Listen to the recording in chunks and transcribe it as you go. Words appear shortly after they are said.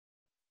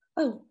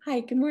Oh,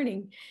 hi, good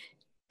morning.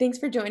 Thanks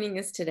for joining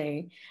us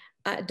today.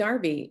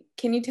 Darby,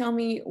 can you tell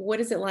me what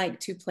is it like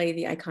to play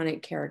the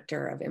iconic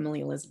character of Emily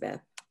Elizabeth?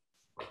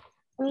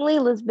 Emily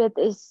Elizabeth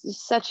is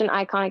such an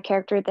iconic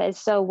character that is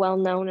so well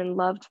known and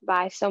loved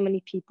by so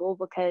many people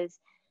because,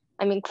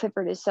 I mean,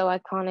 Clifford is so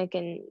iconic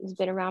and has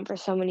been around for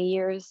so many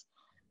years.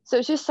 So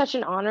it's just such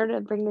an honor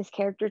to bring this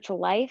character to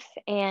life,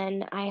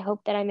 and I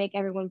hope that I make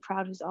everyone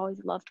proud who's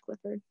always loved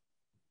Clifford.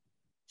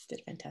 You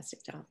did a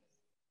fantastic job.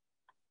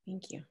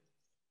 Thank you.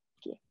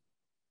 Thank you.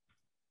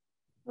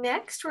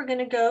 Next, we're going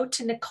to go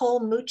to Nicole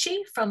Mucci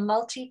from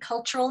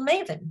Multicultural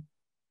Maven.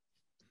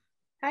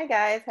 Hi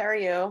guys, how are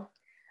you?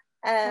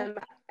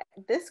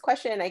 This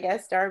question, I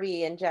guess,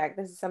 Darby and Jack,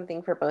 this is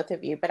something for both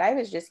of you, but I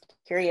was just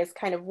curious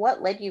kind of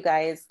what led you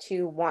guys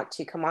to want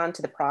to come on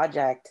to the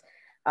project,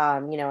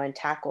 and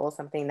tackle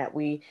something that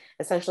we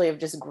essentially have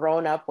just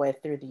grown up with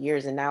through the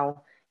years. And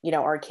now,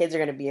 our kids are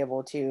going to be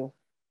able to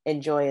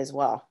enjoy as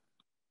well.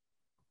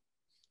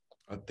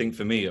 I think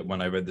for me,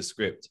 when I read the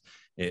script,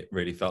 it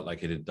really felt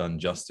like it had done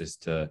justice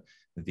to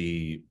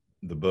the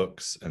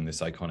books and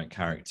this iconic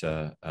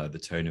character. The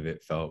tone of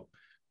it felt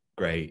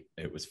great.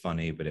 It was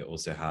funny, but it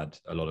also had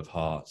a lot of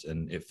heart,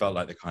 and it felt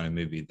like the kind of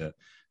movie that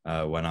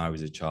when I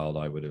was a child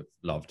I would have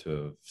loved to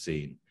have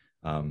seen.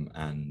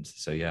 And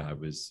so yeah, I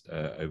was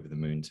over the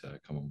moon to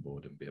come on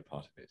board and be a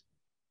part of it.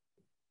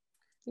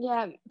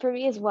 Yeah, for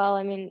me as well.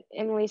 I mean,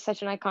 Emily's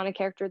such an iconic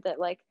character that,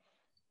 like,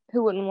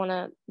 who wouldn't want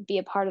to be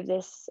a part of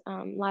this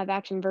live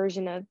action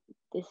version of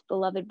this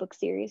beloved book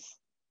series?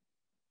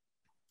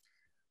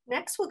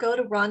 Next, we'll go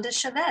to Rhonda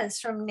Chavez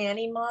from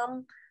Nanny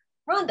Mom.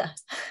 Rhonda.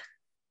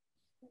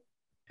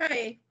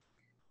 Hi.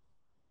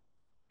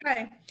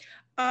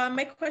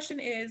 My question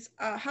is,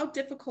 how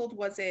difficult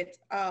was it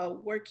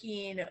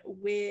working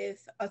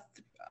with a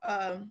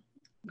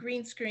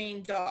green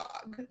screen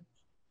dog?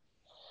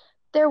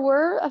 There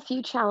were a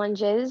few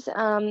challenges.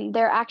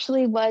 There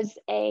actually was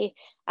a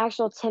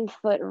actual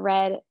 10-foot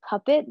red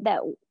puppet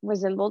that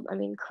resembled, I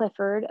mean,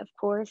 Clifford, of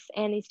course,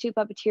 and these two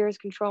puppeteers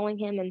controlling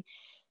him, and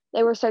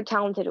they were so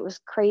talented. It was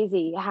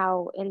crazy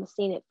how in the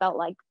scene it felt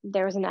like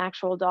there was an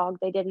actual dog.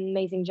 They did an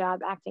amazing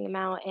job acting him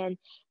out, and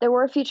there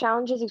were a few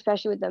challenges,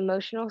 especially with the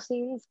emotional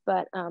scenes,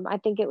 but I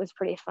think it was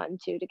pretty fun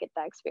too to get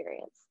that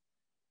experience.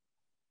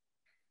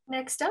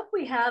 Next up,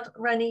 we have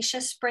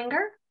Ranisha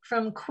Springer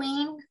from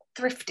Queen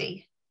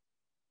Thrifty.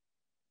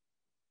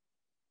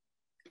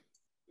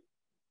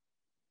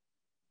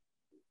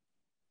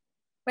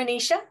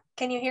 Ranisha,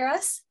 can you hear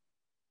us?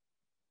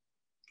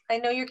 I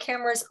know your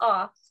camera's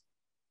off.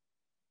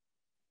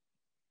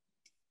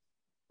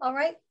 All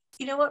right,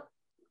 you know what,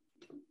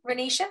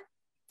 Ranisha?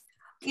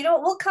 You know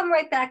what, we'll come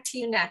right back to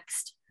you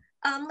next.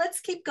 Let's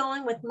keep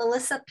going with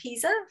Melissa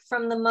Pisa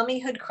from the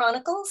Mummyhood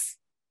Chronicles.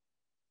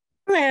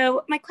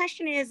 Hello, my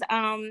question is,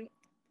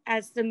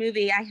 as the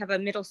movie, I have a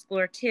middle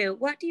schooler too.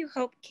 What do you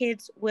hope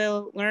kids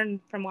will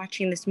learn from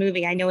watching this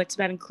movie? I know it's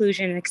about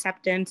inclusion and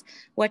acceptance.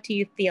 What do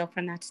you feel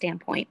from that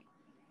standpoint?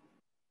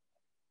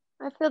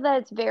 I feel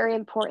that it's very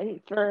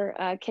important for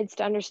kids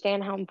to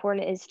understand how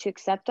important it is to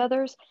accept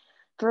others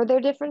for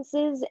their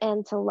differences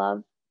and to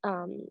love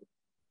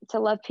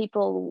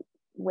people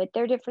with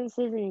their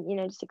differences,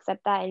 and just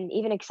accept that, and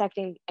even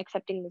accepting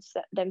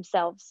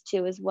themselves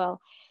too as well.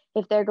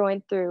 If they're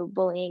going through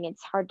bullying,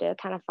 it's hard to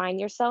kind of find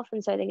yourself,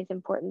 and so I think it's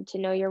important to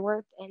know your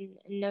worth and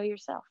know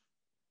yourself.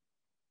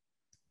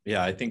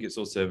 Yeah, I think it's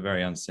also a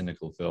very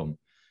uncynical film,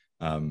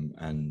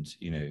 and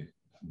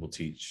will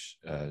teach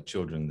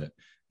children that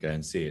go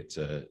and see it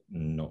to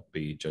not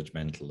be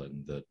judgmental,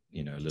 and that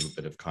a little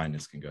bit of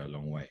kindness can go a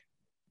long way.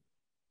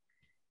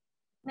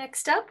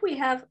 Next up, we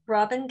have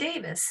Robin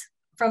Davis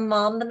from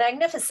Mom the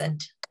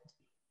Magnificent.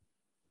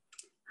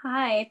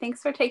 Hi,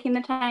 thanks for taking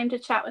the time to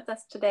chat with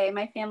us today.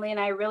 My family and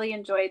I really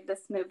enjoyed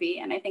this movie,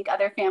 and I think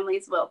other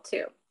families will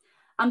too.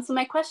 So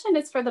my question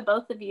is for the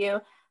both of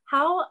you.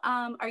 How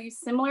are you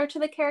similar to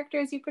the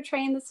characters you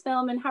portray in this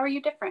film, and how are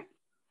you different?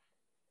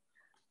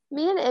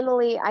 Me and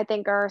Emily, I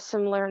think, are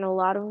similar in a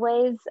lot of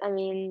ways. I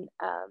mean,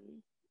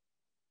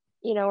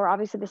 we're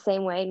obviously the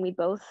same way, and we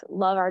both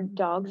love our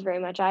dogs very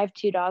much. I have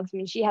two dogs. I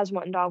mean, she has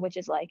one dog, which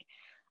is like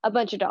a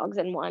bunch of dogs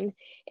in one.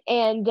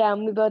 And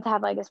we both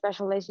have like a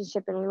special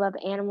relationship, and we love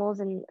animals.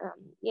 And,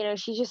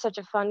 she's just such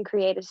a fun,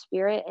 creative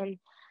spirit. And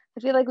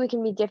I feel like we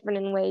can be different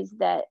in ways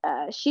that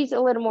she's a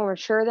little more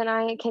mature than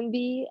I can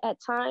be at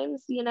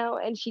times,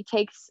 and she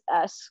takes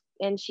us,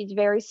 and she's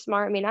very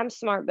smart. I mean, I'm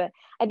smart, but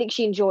I think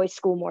she enjoys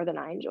school more than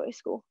I enjoy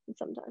school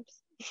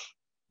sometimes.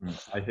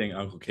 I think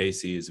Uncle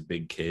Casey is a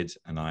big kid,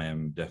 and I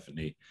am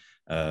definitely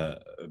a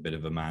bit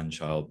of a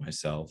man-child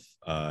myself.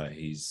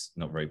 He's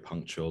not very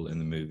punctual in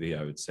the movie.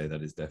 I would say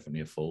that is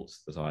definitely a fault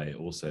that I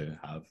also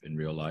have in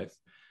real life.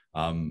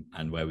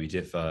 And where we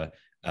differ,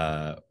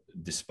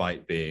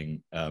 despite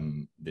being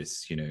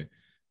this,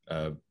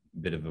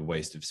 bit of a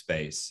waste of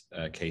space,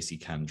 Casey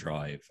can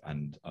drive,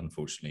 and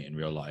unfortunately in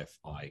real life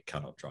I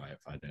cannot drive.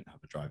 I don't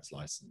have a driver's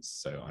license,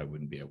 so I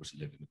wouldn't be able to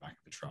live in the back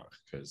of a truck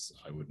because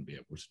I wouldn't be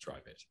able to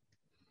drive it.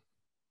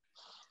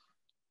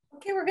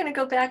 Okay, we're going to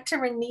go back to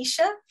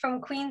Renisha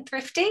from Queen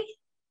Thrifty.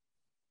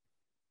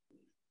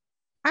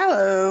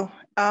 Hello.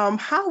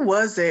 How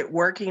was it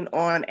working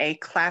on a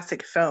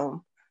classic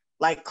film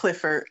like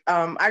Clifford?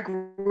 I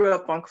grew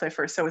up on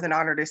Clifford, so it was an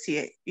honor to see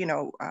it,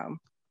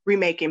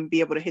 remake and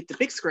be able to hit the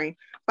big screen.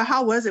 But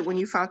how was it when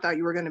you found out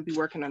you were going to be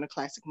working on a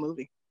classic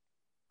movie?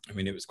 I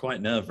mean, it was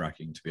quite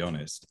nerve-wracking, to be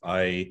honest.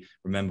 I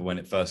remember when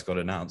it first got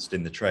announced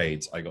in the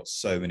trades, I got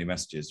so many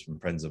messages from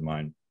friends of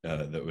mine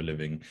that were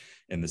living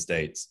in the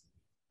States,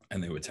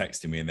 and they were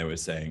texting me and they were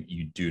saying,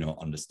 "You do not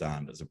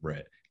understand as a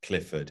Brit.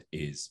 Clifford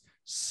is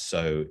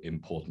so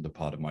important a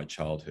part of my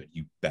childhood.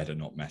 You better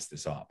not mess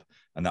this up."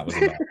 And that was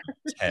about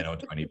 10 or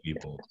 20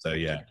 people. So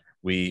yeah,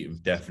 we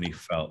definitely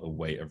felt the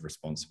weight of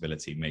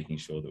responsibility, making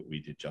sure that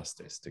we did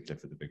justice to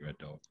Clifford the Big Red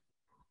Dog.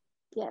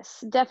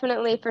 Yes,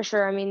 definitely, for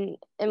sure. I mean,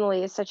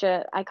 Emily is such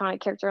an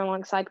iconic character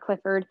alongside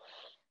Clifford.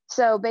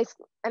 So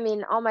basically, I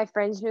mean, all my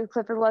friends knew who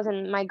Clifford was,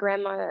 and my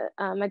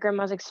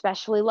grandmas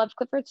especially loved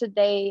Clifford. So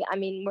they, I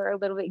mean, were a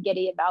little bit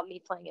giddy about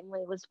me playing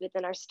Emily Elizabeth,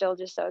 and are still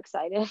just so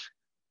excited.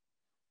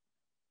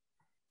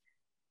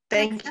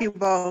 Thank you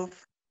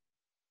both.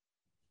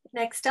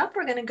 Next up,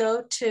 we're going to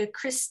go to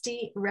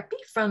Christy Reppy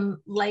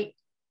from Lights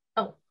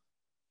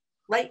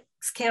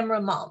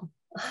Camera Mom.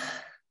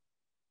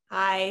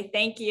 Hi,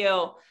 thank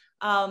you.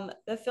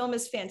 The film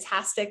is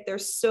fantastic.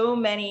 There's so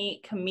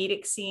many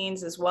comedic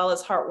scenes as well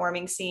as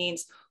heartwarming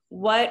scenes.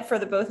 For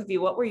the both of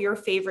you, what were your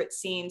favorite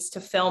scenes to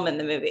film in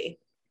the movie?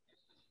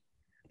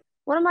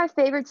 One of my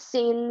favorite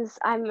scenes,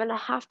 I'm going to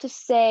have to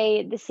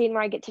say the scene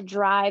where I get to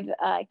drive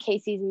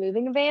Casey's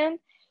moving van.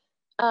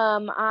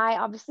 I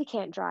obviously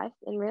can't drive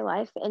in real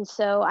life. And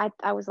so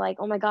I was like,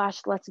 oh my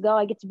gosh, let's go.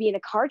 I get to be in a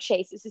car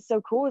chase. This is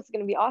so cool. It's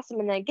going to be awesome.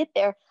 And then I get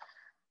there,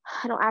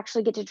 I don't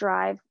actually get to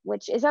drive,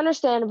 which is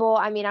understandable.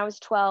 I mean, I was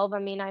 12. I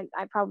mean, I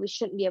probably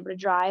shouldn't be able to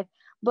drive,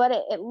 but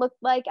it looked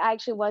like I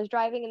actually was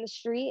driving in the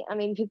street. I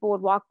mean, people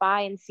would walk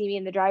by and see me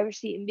in the driver's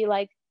seat and be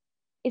like,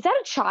 is that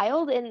a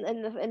child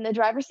in the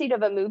driver's seat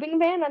of a moving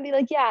van? I'd be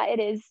like, yeah, it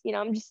is.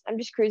 I'm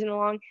just cruising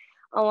along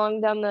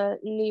down the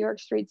New York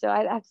street. So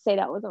I have to say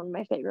that was one of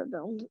my favorite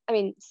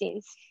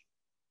scenes.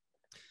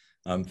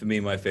 For me,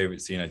 my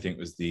favorite scene, I think,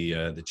 was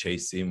the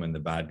chase scene when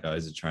the bad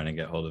guys are trying to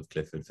get hold of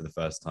Clifford for the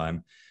first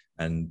time.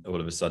 And all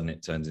of a sudden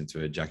it turns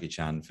into a Jackie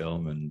Chan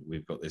film. And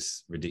we've got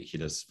this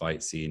ridiculous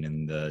fight scene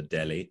in the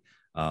deli,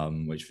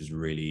 which was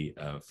really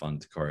fun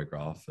to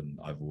choreograph. And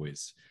I've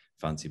always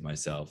fancied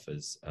myself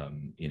as,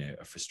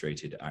 a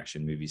frustrated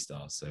action movie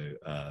star. So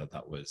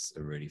that was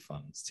a really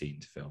fun scene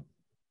to film.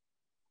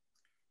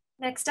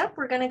 Next up,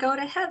 we're going to go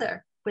to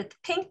Heather with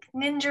Pink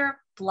Ninja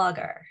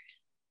Blogger.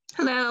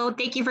 Hello,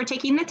 thank you for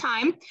taking the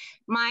time.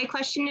 My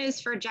question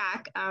is for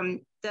Jack.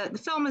 The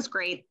film is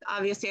great.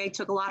 Obviously, I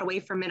took a lot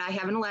away from it. I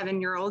have an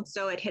 11-year-old,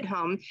 so it hit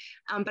home.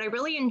 But I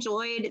really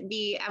enjoyed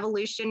the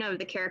evolution of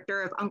the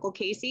character of Uncle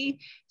Casey.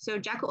 So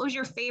Jack, what was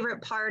your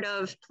favorite part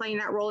of playing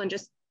that role and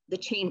just the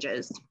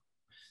changes?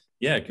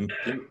 Yeah,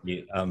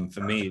 completely.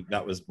 For me,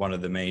 that was one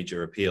of the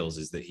major appeals,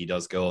 is that he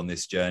does go on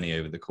this journey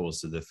over the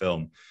course of the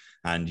film.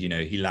 And,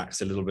 he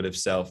lacks a little bit of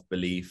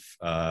self-belief.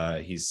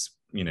 He's,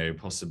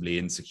 possibly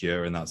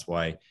insecure, and that's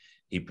why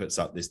he puts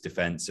up this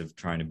defense of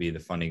trying to be the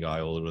funny guy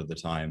all of the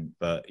time.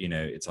 But,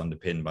 it's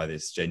underpinned by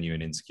this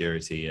genuine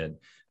insecurity and,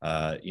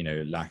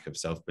 lack of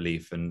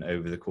self-belief. And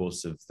over the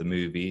course of the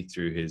movie,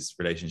 through his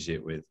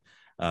relationship with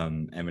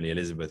Emily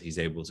Elizabeth, he's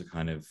able to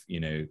kind of,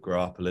 grow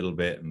up a little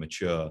bit and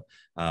mature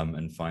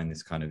and find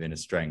this kind of inner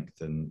strength.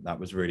 And that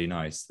was really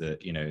nice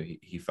that,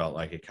 he felt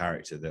like a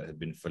character that had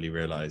been fully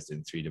realized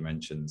in 3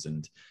 dimensions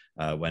and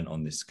went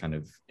on this kind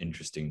of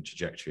interesting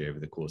trajectory over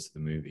the course of the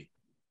movie.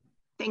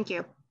 Thank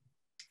you.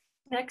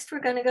 Next, we're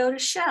going to go to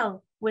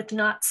Shell with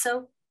Not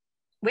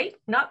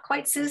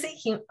Quite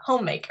Susie,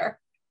 Homemaker.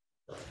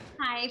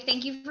 Hi,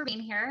 thank you for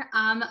being here.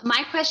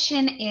 My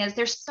question is,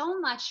 there's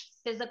so much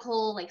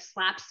physical,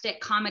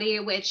 slapstick comedy,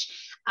 which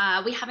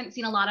we haven't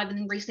seen a lot of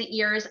in recent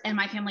years, and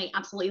my family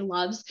absolutely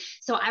loves.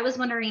 So I was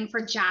wondering,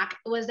 for Jack,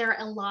 was there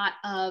a lot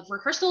of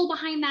rehearsal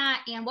behind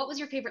that? And what was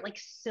your favorite,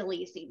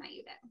 silly scene that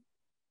you did?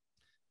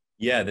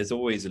 Yeah, there's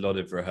always a lot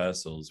of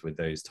rehearsals with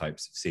those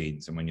types of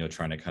scenes. And when you're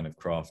trying to kind of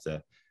craft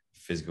a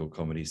physical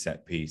comedy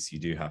set piece, you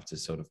do have to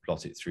sort of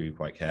plot it through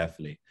quite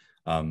carefully.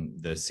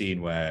 The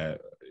scene where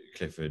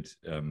Clifford,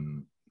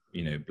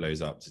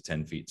 blows up to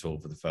 10 feet tall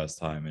for the first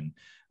time,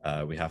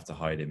 and we have to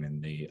hide him in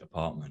the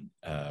apartment,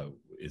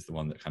 is the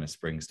one that kind of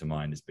springs to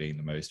mind as being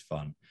the most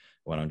fun.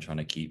 When I'm trying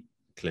to keep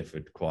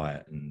Clifford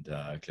quiet and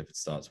Clifford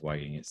starts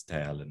wagging its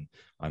tail and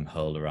I'm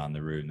hurled around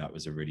the room. That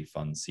was a really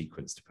fun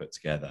sequence to put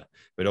together.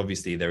 But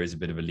obviously there is a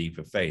bit of a leap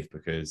of faith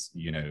because,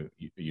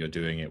 you're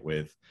doing it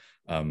with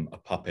a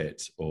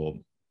puppet, or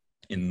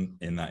in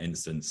that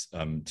instance,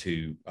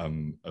 2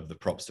 of the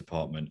props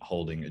department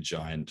holding a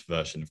giant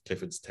version of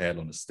Clifford's tail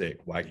on a stick,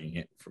 wagging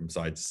it from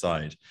side to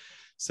side.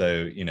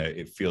 So, you know,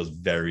 it feels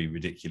very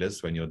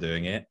ridiculous when you're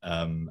doing it.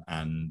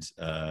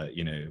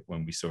 You know,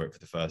 when we saw it for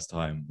the first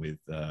time with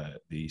the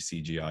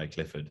CGI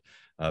Clifford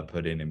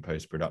put in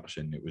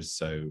post-production, it was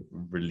so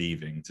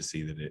relieving to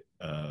see that it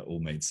all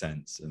made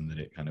sense and that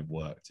it kind of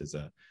worked as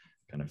a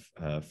kind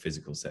of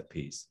physical set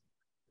piece.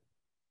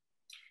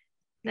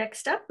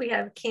 Next up, we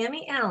have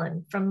Cammie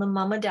Allen from the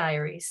Mama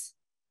Diaries.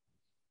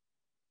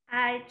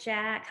 Hi,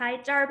 Jack. Hi,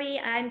 Darby.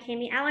 I'm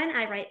Cammie Allen.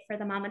 I write for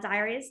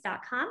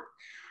themamadiaries.com.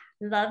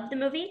 Love the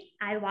movie.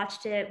 I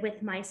watched it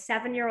with my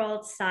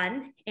 7-year-old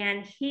son,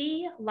 and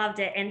he loved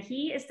it. And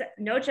he is,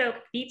 no joke,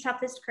 the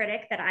toughest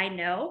critic that I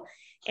know.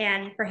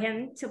 And for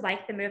him to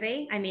like the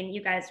movie, I mean,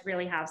 you guys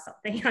really have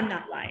something. I'm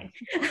not lying.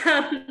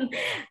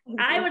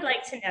 I would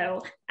like to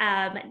know,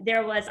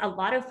 there was a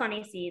lot of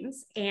funny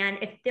scenes, and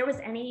if there was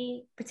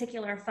any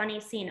particular funny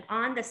scene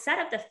on the set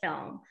of the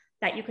film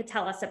that you could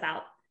tell us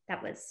about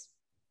that was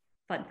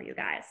fun for you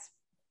guys.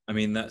 I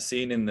mean, that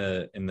scene in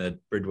the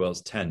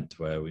Bridwell's tent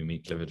where we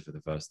meet Clifford for the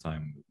first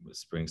time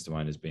springs to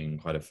mind as being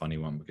quite a funny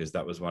one, because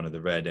that was one of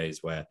the rare days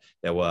where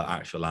there were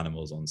actual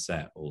animals on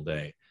set all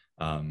day.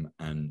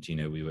 And, you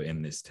know, we were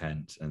in this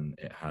tent and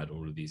it had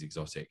all of these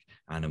exotic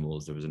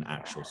animals. There was an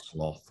actual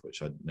sloth,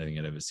 which I don't think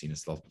I'd ever seen a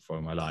sloth before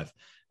in my life,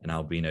 an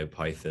albino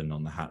python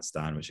on the hat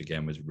stand, which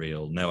again was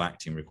real, no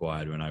acting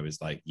required, when I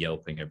was like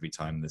yelping every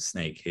time the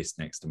snake hissed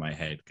next to my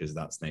head, because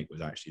that snake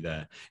was actually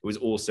there. It was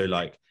also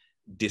like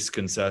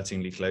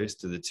disconcertingly close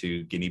to the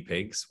 2 guinea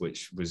pigs,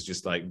 which was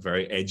just like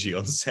very edgy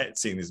on set,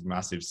 seeing this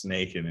massive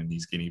snake and then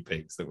these guinea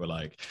pigs that were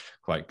like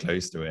quite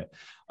close to it.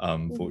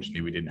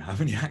 Fortunately, we didn't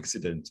have any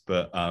accidents,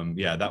 but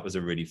yeah, that was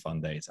a really fun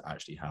day to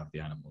actually have the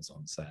animals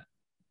on set.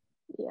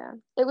 Yeah,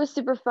 it was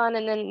super fun.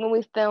 And then when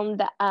we filmed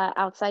the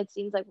outside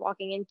scenes, like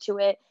walking into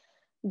it,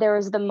 there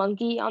was the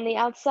monkey on the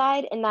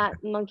outside, and that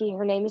monkey,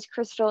 her name is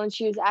Crystal, and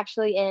she was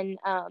actually in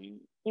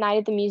Night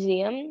at the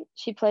Museum.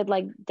 She played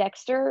like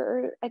Dexter,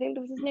 or I think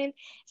that was his name.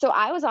 So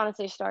I was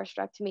honestly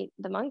starstruck to meet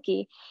the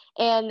monkey.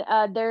 And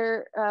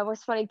there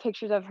was funny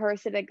pictures of her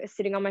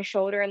sitting on my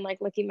shoulder and like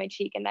licking my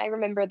cheek. And I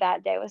remember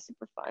that day was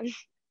super fun.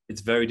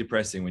 It's very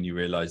depressing when you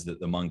realize that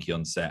the monkey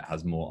on set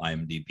has more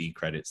IMDb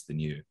credits than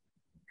you.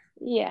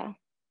 Yeah.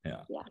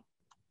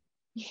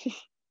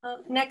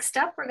 Next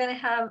up, we're going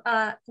to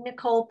have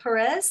Nicole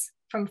Perez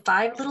from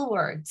 5 Little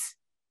Words.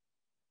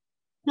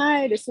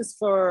 Hi, this is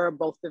for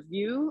both of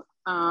you.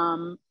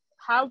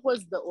 How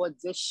was the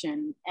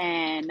audition,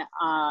 and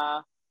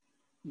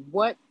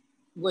what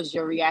was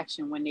your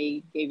reaction when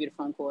they gave you the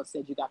phone call and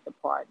said you got the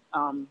part?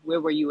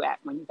 Where were you at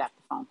when you got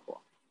the phone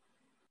call?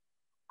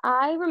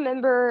 I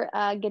remember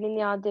getting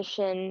the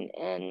audition,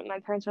 and my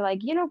parents were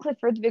like, you know,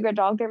 Clifford the Big Red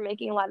Dog, they're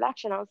making a live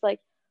action. I was like,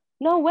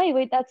 no way,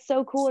 wait, that's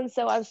so cool. And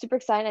so I was super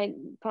excited. I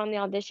put on the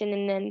audition,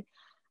 and then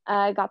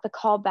I got the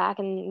call back,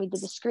 and we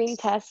did the screen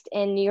test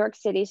in New York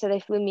City. So they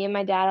flew me and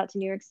my dad out to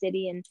New York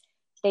City, and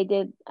they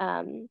did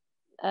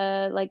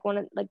like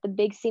the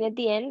big scene at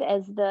the end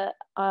as the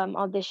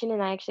audition.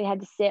 And I actually had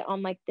to sit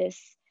on like this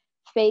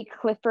fake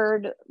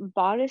Clifford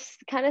bodice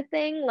kind of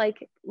thing, like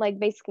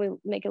basically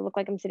make it look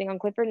like I'm sitting on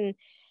Clifford.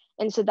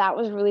 And so that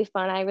was really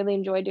fun. I really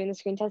enjoyed doing the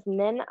screen test. And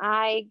then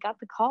I got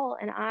the call,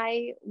 and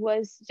I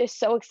was just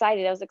so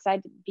excited. I was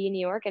excited to be in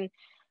New York, and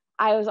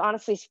I was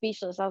honestly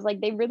speechless. I was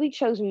like, they really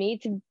chose me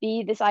to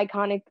be this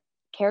iconic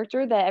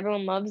character that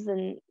everyone loves.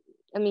 And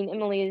I mean,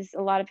 Emily is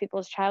a lot of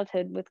people's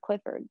childhood with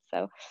Clifford.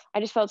 So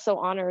I just felt so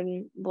honored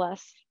and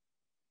blessed.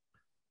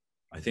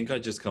 I think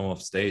I'd just come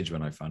off stage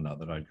when I found out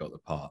that I'd got the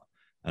part,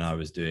 and I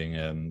was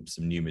doing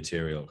some new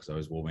material because I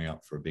was warming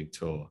up for a big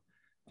tour.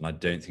 And I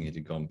don't think it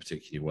had gone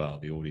particularly well.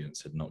 The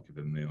audience had not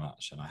given me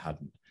much, and I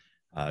hadn't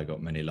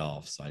got many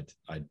laughs.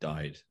 I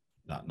died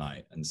that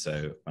night. And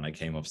so when I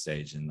came off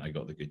stage and I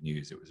got the good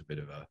news, it was a bit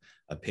of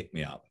a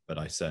pick-me-up, but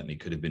I certainly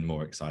could have been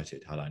more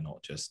excited had I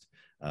not just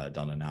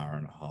done an hour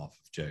and a half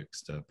of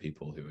jokes to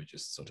people who were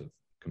just sort of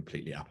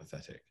completely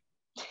apathetic.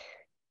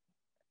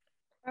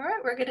 All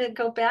right, we're going to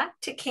go back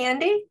to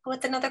Candy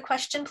with another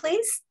question,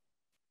 please.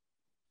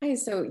 Hi,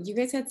 so you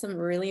guys had some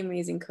really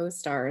amazing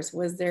co-stars.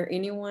 Was there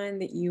anyone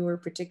that you were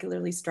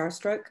particularly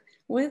starstruck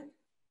with?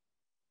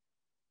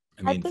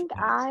 I think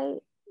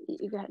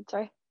you go ahead,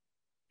 sorry.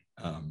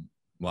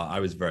 Well, I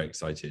was very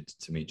excited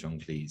to meet John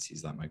Cleese.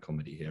 He's like my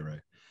comedy hero.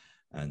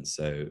 And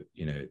so,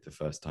 you know, the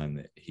first time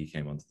that he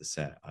came onto the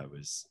set, I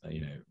was,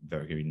 you know,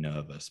 very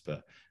nervous,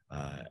 but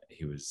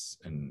he was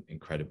an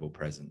incredible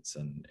presence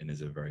and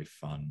is a very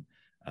fun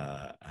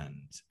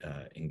and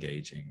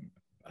engaging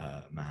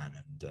man.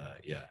 And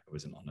yeah, it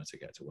was an honor to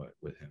get to work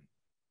with him.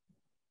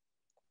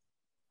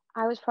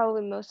 I was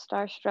probably most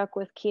starstruck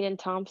with Kenan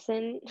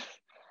Thompson.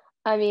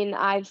 I mean,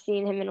 I've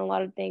seen him in a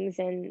lot of things,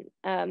 and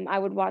I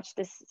would watch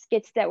the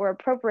skits that were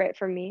appropriate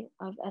for me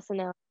of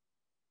SNL.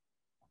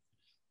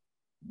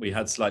 We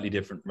had slightly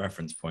different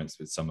reference points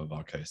with some of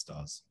our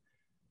co-stars.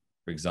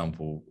 For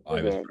example,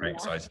 I was very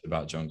excited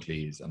about John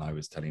Cleese, and I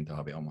was telling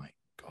Darby, oh my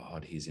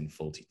God, he's in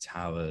Fawlty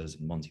Towers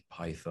and Monty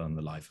Python,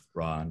 The Life of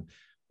Brian,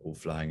 all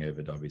flying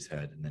over Darby's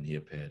head. And then he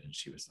appeared, and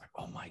she was like,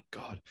 oh my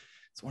God,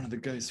 it's one of the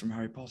ghosts from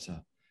Harry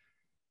Potter.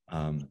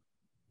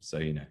 So,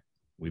 you know,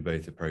 we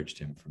both approached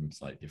him from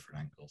slightly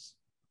different angles.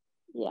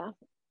 Yeah.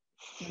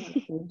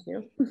 Thank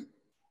you.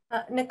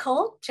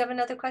 Nicole, do you have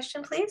another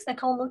question, please?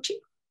 Nicole Mucci.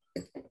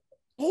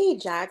 Hey,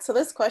 Jack. So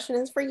this question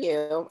is for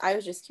you. I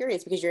was just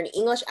curious because you're an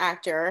English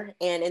actor,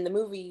 and in the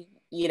movie,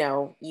 you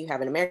know, you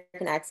have an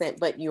American accent,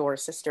 but your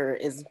sister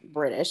is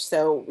British.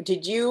 So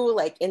did you,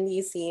 like, in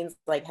these scenes,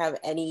 like,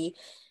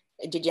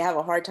 did you have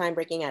a hard time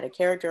breaking out of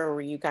character, or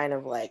were you kind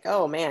of like,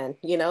 oh man,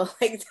 you know,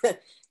 like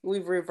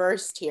we've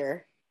reversed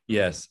here?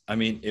 Yes, I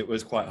mean, it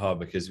was quite hard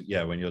because,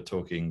 yeah, when you're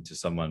talking to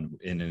someone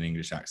in an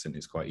English accent,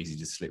 it's quite easy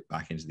to slip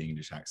back into the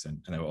English accent.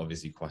 And there were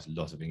obviously quite a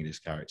lot of English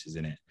characters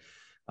in it.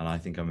 And I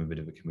think I'm a bit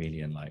of a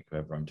chameleon, like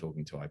whoever I'm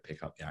talking to, I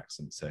pick up the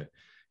accent. So,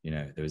 you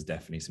know, there was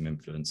definitely some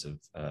influence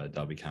of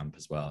Darby Camp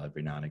as well.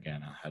 Every now and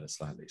again, I had a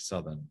slightly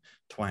southern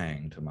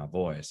twang to my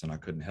voice and I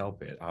couldn't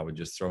help it. I would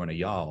just throw in a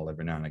y'all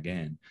every now and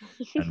again.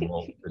 And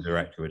Walt, the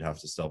director, would have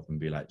to stop and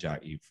be like,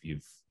 Jack,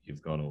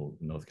 you've gone all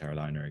North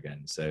Carolina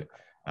again. So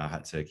I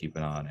had to keep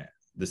an eye on it.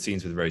 The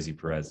scenes with Rosie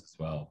Perez as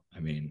well. I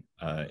mean,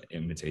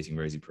 imitating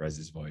Rosie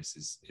Perez's voice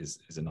is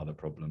another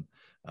problem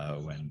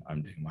when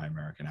I'm doing my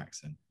American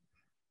accent.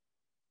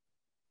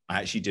 I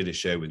actually did a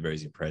show with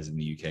Rosie Perez in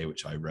the UK,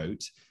 which I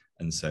wrote.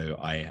 And so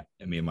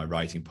me and my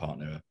writing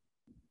partner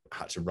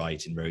had to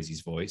write in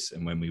Rosie's voice.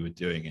 And when we were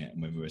doing it and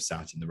when we were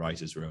sat in the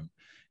writer's room,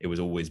 it was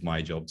always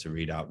my job to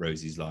read out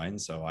Rosie's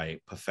lines. So I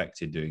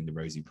perfected doing the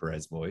Rosie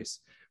Perez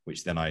voice,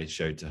 which then I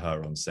showed to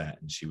her on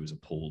set and she was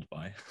appalled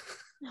by.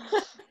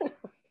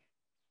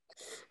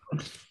 All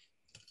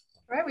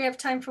right, we have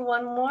time for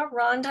one more.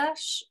 Rhonda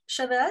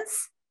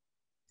Chavez.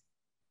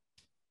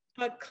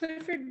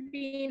 Clifford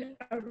being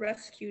a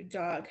rescue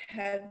dog,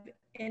 have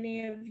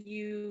any of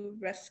you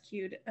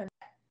rescued a pet?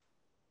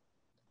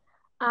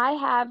 I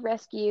have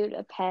rescued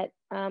a pet,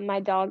 my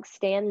dog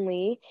Stan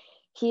Lee.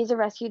 He's a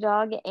rescue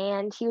dog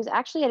and he was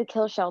actually at a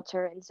kill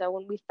shelter. And so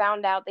when we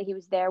found out that he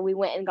was there, we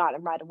went and got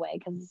him right away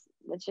because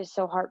it's just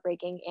so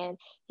heartbreaking. And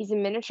he's a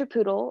miniature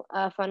poodle,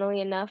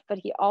 funnily enough, but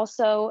he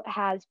also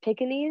has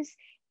Pekingese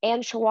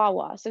and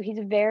Chihuahua. So he's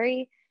a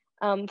very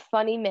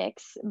funny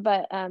mix,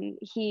 but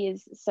he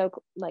is so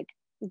like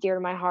dear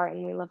to my heart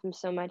and we love him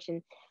so much.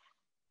 And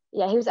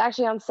yeah, he was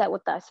actually on set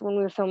with us when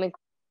we were filming.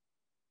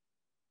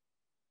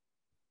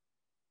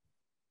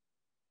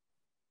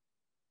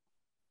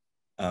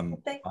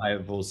 I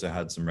have also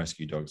had some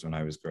rescue dogs when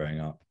I was growing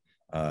up.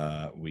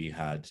 We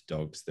had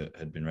dogs that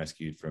had been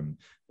rescued from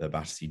the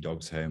Battersea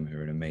Dogs Home, who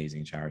are an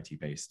amazing charity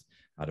based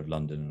out of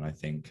London. And I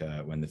think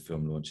when the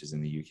film launches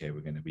in the UK,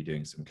 we're going to be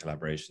doing some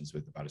collaborations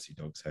with the Battersea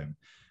Dogs Home,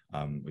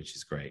 which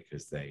is great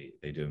because they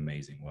do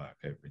amazing work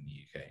over in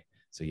the UK.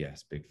 So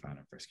yes, big fan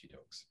of rescue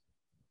dogs.